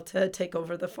Greenville to take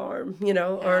over the farm,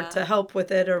 or to help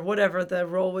with it or whatever the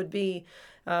role would be,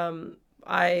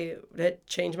 it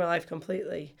changed my life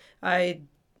completely. I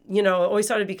always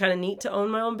thought it'd be kind of neat to own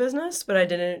my own business, but I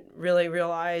didn't really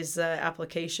realize the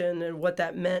application and what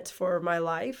that meant for my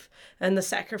life and the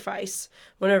sacrifice.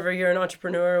 Whenever you're an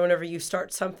entrepreneur, whenever you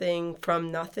start something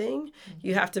from nothing,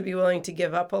 you have to be willing to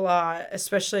give up a lot,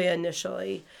 especially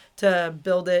initially, to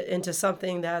build it into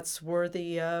something that's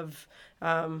worthy of,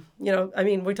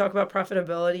 we talk about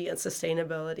profitability and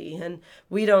sustainability, and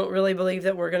we don't really believe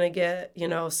that we're going to get,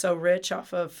 so rich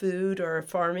off of food or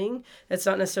farming. It's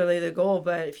not necessarily the goal,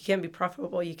 but if you can't be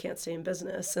profitable, you can't stay in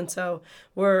business. And so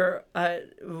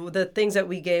the things that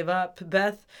we gave up,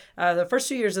 Beth, the first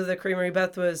 2 years of the creamery,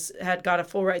 Beth had got a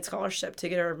full ride scholarship to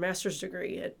get her master's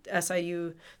degree at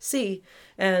SIUC.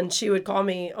 And she would call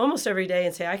me almost every day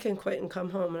and say, I can quit and come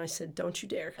home. And I said, don't you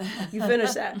dare. You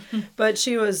finish that. But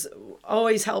she was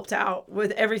always helped out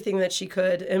with everything that she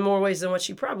could in more ways than what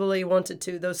she probably wanted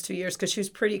to those 2 years, because she was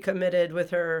pretty committed with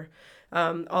her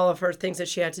all of her things that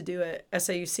she had to do at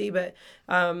SIUC. But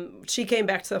she came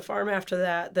back to the farm after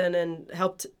that then and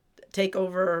helped take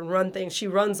over and run things. She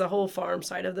runs the whole farm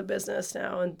side of the business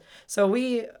now. And so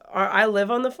I live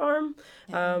on the farm,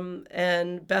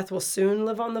 and Beth will soon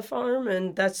live on the farm.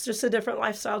 And that's just a different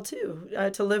lifestyle too.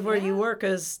 To live where you work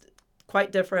is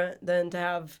quite different than to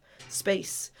have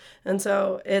space. And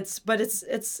so it's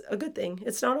a good thing.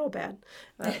 It's not all bad.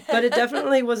 But it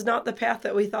definitely was not the path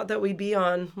that we thought that we'd be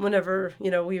on whenever,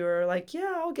 we were like,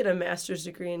 yeah, I'll get a master's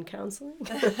degree in counseling.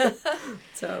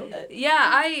 So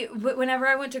whenever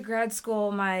I went to grad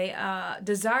school, my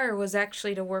desire was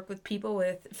actually to work with people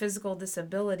with physical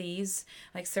disabilities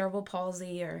like cerebral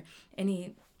palsy or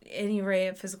any array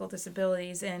of physical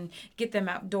disabilities and get them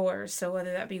outdoors. So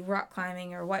whether that be rock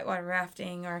climbing or whitewater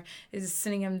rafting or is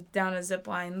sending them down a zip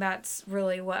line, that's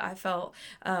really what I felt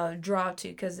drawn to,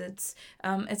 because it's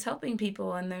helping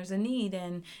people and there's a need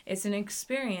and it's an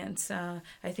experience. I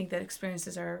think that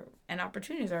experiences and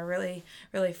opportunities are really,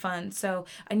 really fun. So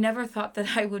I never thought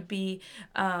that I would be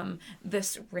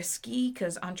this risky,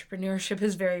 because entrepreneurship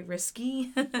is very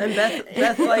risky. And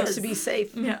Beth likes to be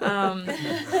safe. Even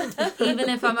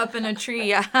if I'm up in a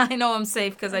tree, I know I'm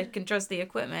safe because I can trust the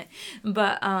equipment.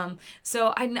 But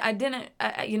so I didn't.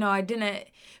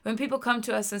 When people come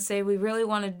to us and say we really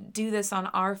want to do this on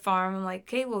our farm, I'm like,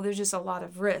 okay, well, there's just a lot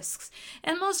of risks,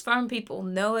 and most farm people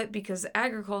know it because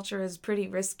agriculture is pretty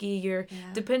risky. You're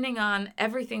depending on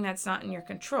everything that's not in your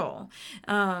control,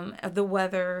 the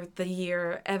weather, the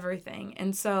year, everything.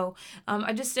 And so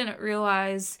I just didn't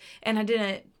realize, and I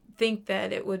didn't think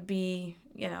that it would be,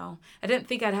 I didn't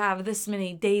think I'd have this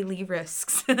many daily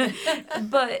risks.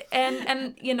 But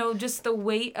and just the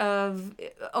weight of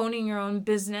owning your own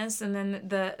business, and then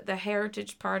the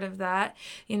heritage part of that,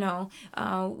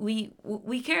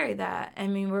 we carry that. I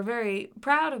mean, we're very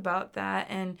proud about that,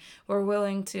 and we're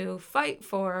willing to fight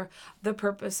for the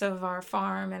purpose of our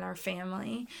farm and our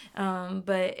family.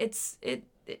 But it's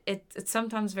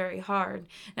sometimes very hard.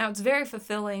 Now, it's very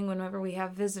fulfilling whenever we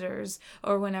have visitors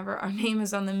or whenever our name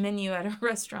is on the menu at a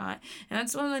restaurant. And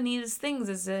that's one of the neatest things,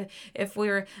 is if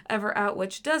we're ever out,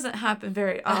 which doesn't happen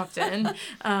very often,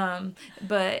 and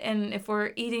if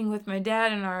we're eating with my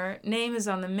dad and our name is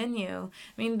on the menu,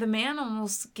 I mean, the man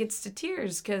almost gets to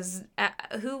tears, because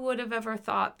who would have ever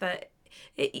thought that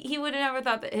he would have never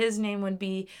thought that his name would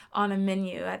be on a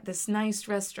menu at this nice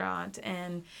restaurant.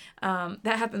 And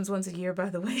that happens once a year, by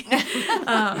the way. But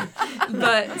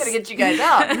I'm gonna get you guys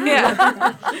out.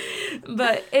 Yeah.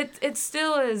 But it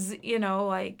still is,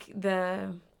 like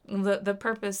the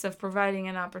purpose of providing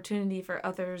an opportunity for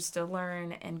others to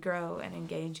learn and grow and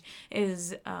engage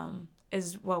is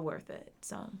well worth it.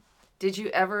 So, did you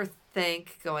ever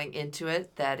think going into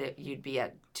it that you'd be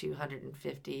at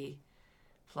 250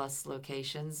 plus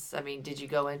locations? I mean, did you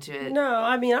go into it? No,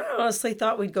 I mean, I honestly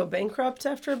thought we'd go bankrupt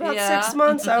after about 6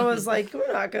 months. I was like,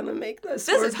 we're not going to make this.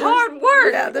 This is hard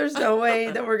work. Yeah, there's no way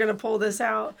that we're going to pull this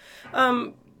out.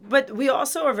 But we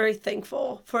also are very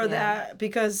thankful for that,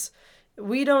 because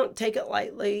we don't take it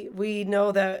lightly. We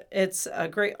know that it's a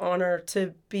great honor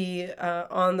to be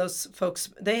on those folks.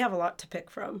 They have a lot to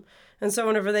pick from. And so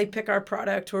whenever they pick our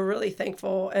product, we're really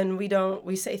thankful, and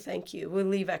we say thank you. We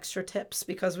leave extra tips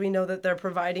because we know that they're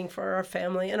providing for our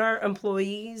family and our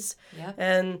employees. Yep.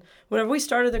 And whenever we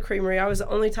started the creamery, I was the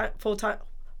only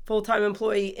full-time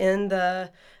employee in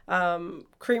the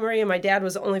creamery, and my dad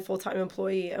was the only full-time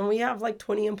employee, and we have like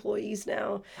 20 employees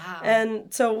now. Wow.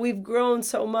 And so we've grown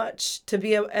so much to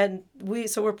be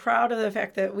so we're proud of the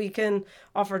fact that we can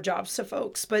offer jobs to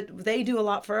folks, but they do a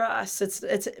lot for us.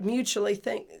 It's mutually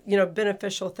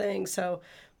beneficial thing. So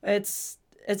it's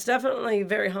definitely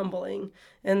very humbling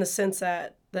in the sense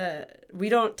that we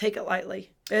don't take it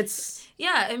lightly. It's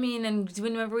Yeah, I mean, and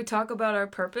whenever we talk about our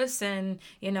purpose, and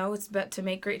it's about to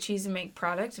make great cheese and make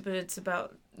product, but it's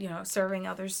about serving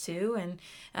others too.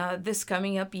 And this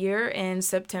coming up year in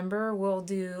September, we'll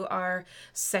do our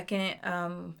second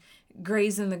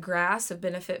Graze in the Grass, a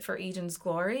benefit for Eden's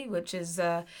Glory, which is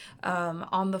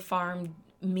on the farm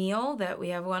meal that we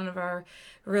have. One of our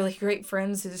really great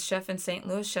friends who's a chef in St.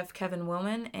 Louis, Chef Kevin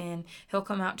Willman, and he'll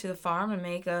come out to the farm and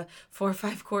make a 4 or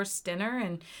 5 course dinner,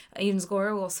 and Eden's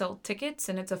Glory will sell tickets,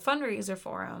 and it's a fundraiser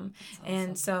for him. Awesome.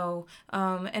 And so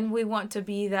and we want to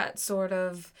be that sort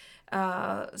of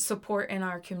support in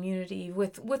our community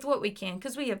with what we can,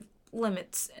 because we have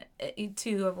limits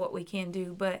too of what we can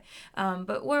do, but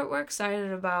we're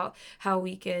excited about how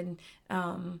we can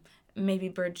maybe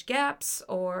bridge gaps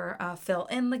or fill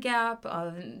in the gap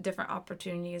of different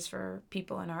opportunities for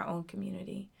people in our own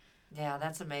community. Yeah,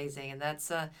 that's amazing. And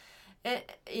that's, and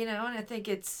I think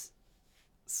it's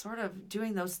sort of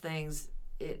doing those things,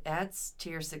 it adds to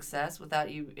your success without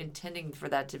you intending for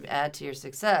that to add to your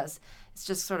success. It's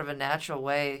just sort of a natural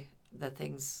way that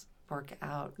things work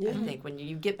out. Yeah. I think when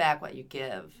you get back what you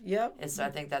give. Yep. And so I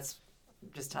think that's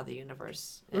just how the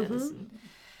universe is.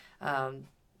 And,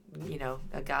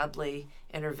 a godly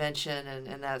intervention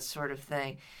and that sort of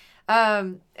thing.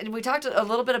 And we talked a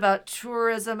little bit about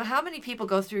tourism. How many people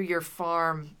go through your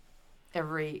farm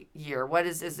every year? What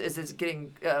is it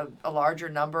getting a larger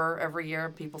number every year,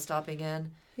 people stopping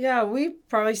in? Yeah, we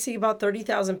probably see about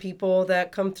 30,000 people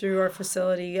that come through our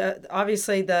facility.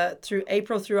 Obviously, through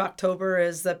April through October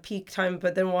is the peak time,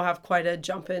 but then we'll have quite a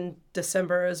jump in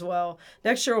December as well.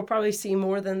 Next year, we'll probably see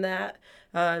more than that.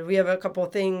 We have a couple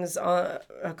of things, a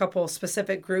couple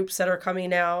specific groups that are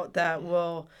coming out that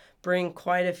will bring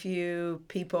quite a few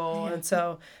people. And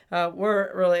so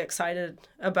we're really excited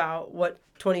about what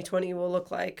 2020 will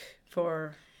look like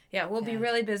for... Yeah, we'll be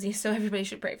really busy, so everybody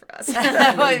should pray for us.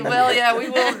 Well, yeah, we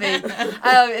will be.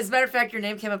 As a matter of fact, your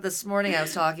name came up this morning. I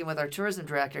was talking with our tourism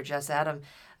director, Jess Adam.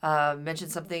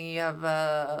 Mentioned something. You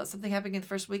have something happening in the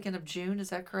first weekend of June.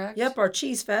 Is that correct? Yep, our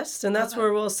Cheese Fest, and that's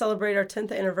where we'll celebrate our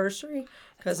 10th anniversary,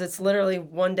 because it's literally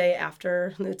one day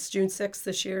after. It's June 6th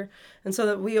this year. And so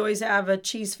that we always have a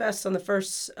Cheese Fest on the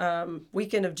first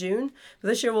weekend of June. But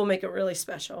this year we'll make it really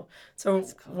special. So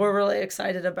we're really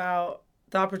excited about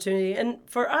the opportunity. And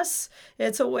for us,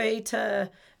 it's a way to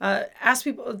invite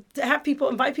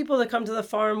people to come to the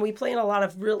farm. We play in a lot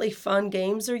of really fun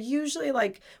games. They're usually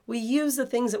we use the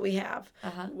things that we have.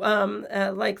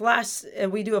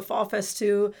 We do a Fall Fest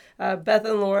too. Beth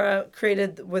and Laura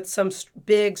created with some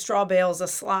big straw bales a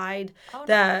slide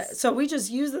so we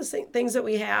just use the things that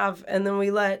we have, and then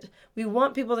we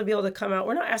want people to be able to come out.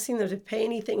 We're not asking them to pay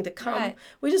anything to come. Right.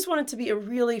 We just want it to be a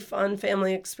really fun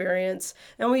family experience.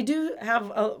 And we do have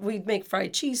we make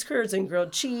fried cheese curds and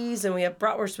grilled cheese, and we have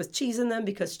bratwurst with cheese in them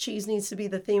because cheese needs to be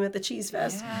the theme at the Cheese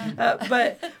Fest. Yeah.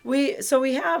 But we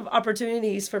have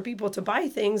opportunities for people to buy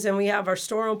things, and we have our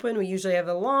store open. We usually have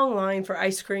a long line for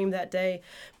ice cream that day.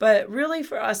 But really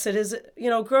for us, it is,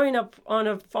 growing up on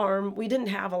a farm, we didn't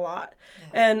have a lot. Yeah.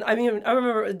 And I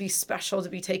remember it would be special to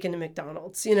be taken to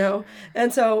McDonald's, Sure.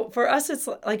 And so for us, it's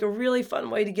like a really fun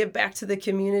way to give back to the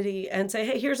community and say,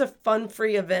 hey, here's a fun,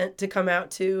 free event to come out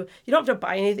to. You don't have to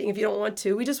buy anything if you don't want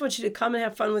to. We just want you to come and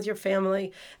have fun with your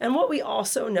family. And what we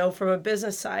also know from a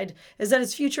business side is that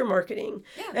it's future marketing.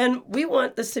 Yeah. And we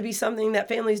want this to be something that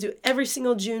families do every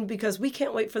single June, because we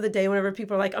can't wait for the day whenever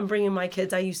people are like, I'm bringing my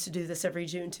kids. I used to do this every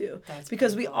June too. That's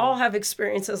because we all have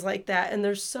experiences like that, and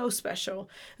they're so special.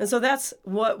 And so that's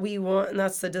what we want, and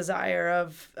that's the desire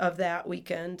of that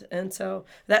weekend. And so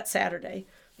that's Saturday.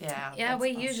 Yeah,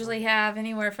 we awesome. Usually have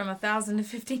anywhere from 1,000 to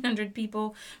 1,500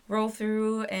 people roll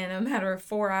through in a matter of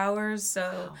 4 hours.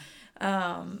 So,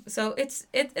 so it's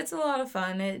a lot of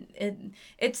fun.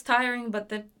 It's tiring, but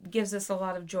that gives us a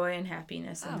lot of joy and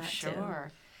happiness in that sure.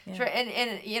 too. Yeah. Sure, and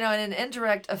an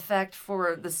indirect effect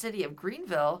for the city of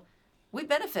Greenville, we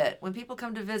benefit when people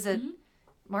come to visit. Mm-hmm.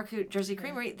 Marcoot Jersey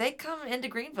Creamery, they come into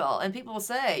Greenville, and people will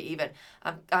say, even,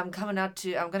 I'm going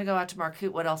to go out to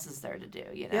Marcoot. What else is there to do?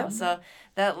 Yep. So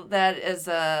that is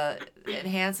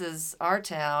enhances our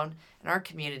town and our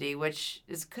community, which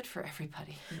is good for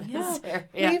everybody. Yeah.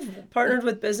 We've partnered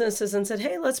with businesses and said,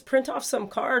 hey, let's print off some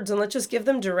cards and let's just give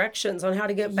them directions on how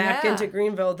to get back into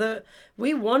Greenville.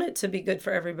 We want it to be good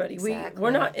for everybody. Exactly.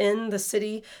 We're not in the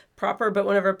city proper, but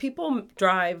whenever people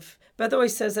drive, Beth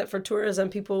always says that for tourism,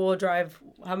 people will drive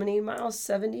how many miles?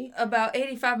 70? About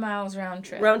 85 miles round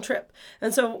trip. Round trip.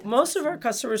 And so most of our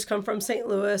customers come from St.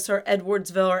 Louis or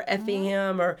Edwardsville or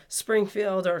Effingham or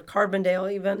Springfield or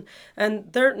Carbondale even.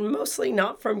 And most mostly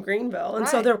not from Greenville. And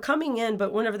so Right. they're coming in,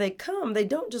 but whenever they come, they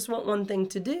don't just want one thing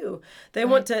to do. They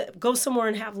want to go somewhere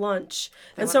and have lunch.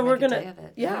 They and so wanna we're make a going day of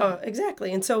it. yeah,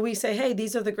 exactly. And so we say, hey,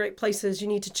 these are the great places you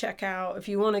need to check out. If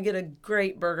you want to get a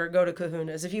great burger, go to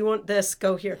Kahuna's. If you want this,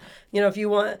 go here. If you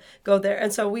want, go there.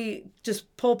 And so we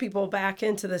just pull people back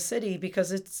into the city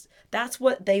because that's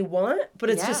what they want, but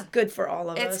it's Yeah. just good for all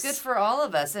of us. It's good for all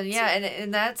of us. And yeah,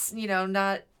 and that's,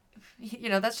 not,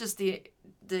 that's just the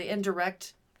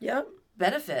indirect Yep.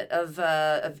 benefit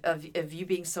of you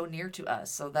being so near to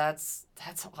us. So that's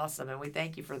awesome. And we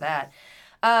thank you for that.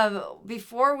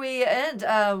 Before we end,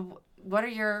 what are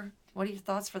your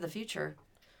thoughts for the future?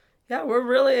 Yeah, we're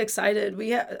really excited.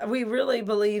 We really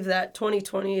believe that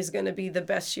 2020 is going to be the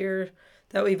best year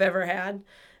that we've ever had.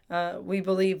 We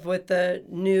believe with the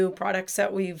new products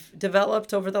that we've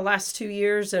developed over the last 2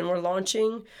 years and we're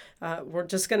launching, we're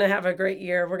just going to have a great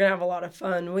year. We're going to have a lot of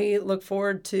fun. We look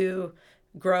forward to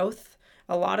growth,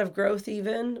 a lot of growth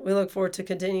even. We look forward to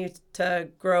continue to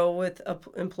grow with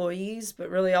employees, but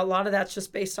really a lot of that's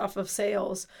just based off of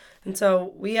sales. And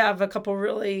so we have a couple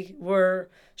we're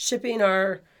shipping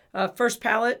our first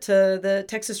pallet to the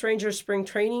Texas Rangers spring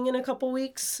training in a couple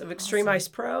weeks of Extreme Ice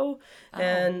Pro.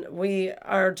 And we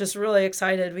are just really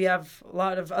excited. We have a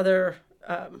lot of other,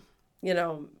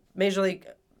 Major League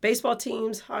Baseball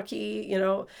teams, hockey,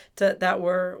 that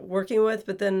we're working with.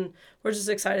 But then we're just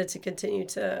excited to continue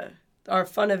to our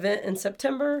fun event in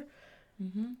September.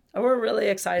 And we're really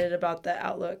excited about the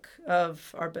outlook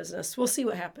of our business. We'll see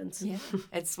what happens. Yeah.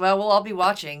 We'll all be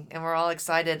watching, and we're all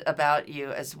excited about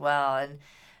you as well.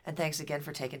 And thanks again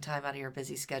for taking time out of your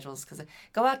busy schedules, because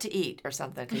go out to eat or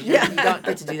something, because you don't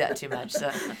get to do that too much.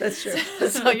 So That's true.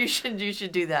 so you should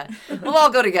do that. We'll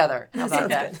all go together. How about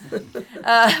that?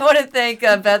 I want to thank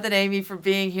Beth and Amy for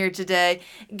being here today.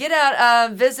 Get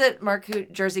out, visit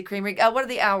Marcoot Jersey Creamery. What are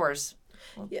the hours?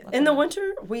 In the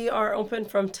winter, we are open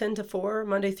from 10 to 4,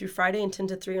 Monday through Friday, and 10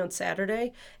 to 3 on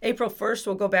Saturday. April 1st,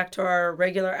 we'll go back to our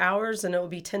regular hours, and it will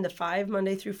be 10 to 5,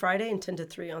 Monday through Friday, and 10 to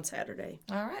 3 on Saturday.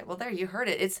 All right. Well, there, you heard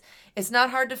it. It's not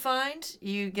hard to find.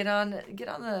 You get on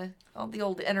the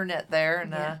old internet there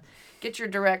and get your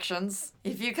directions.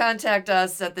 If you contact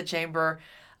us at the Chamber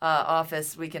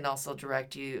office, we can also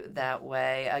direct you that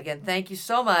way. Again, thank you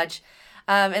so much.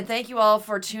 And thank you all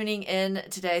for tuning in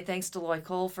today. Thanks to Loy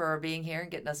Cole for being here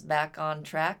and getting us back on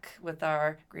track with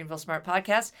our Greenville Smart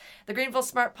Podcast. The Greenville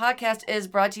Smart Podcast is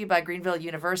brought to you by Greenville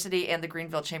University and the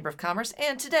Greenville Chamber of Commerce,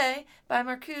 and today by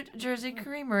Marcoot Jersey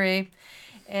Creamery.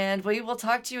 And we will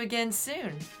talk to you again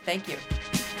soon. Thank you.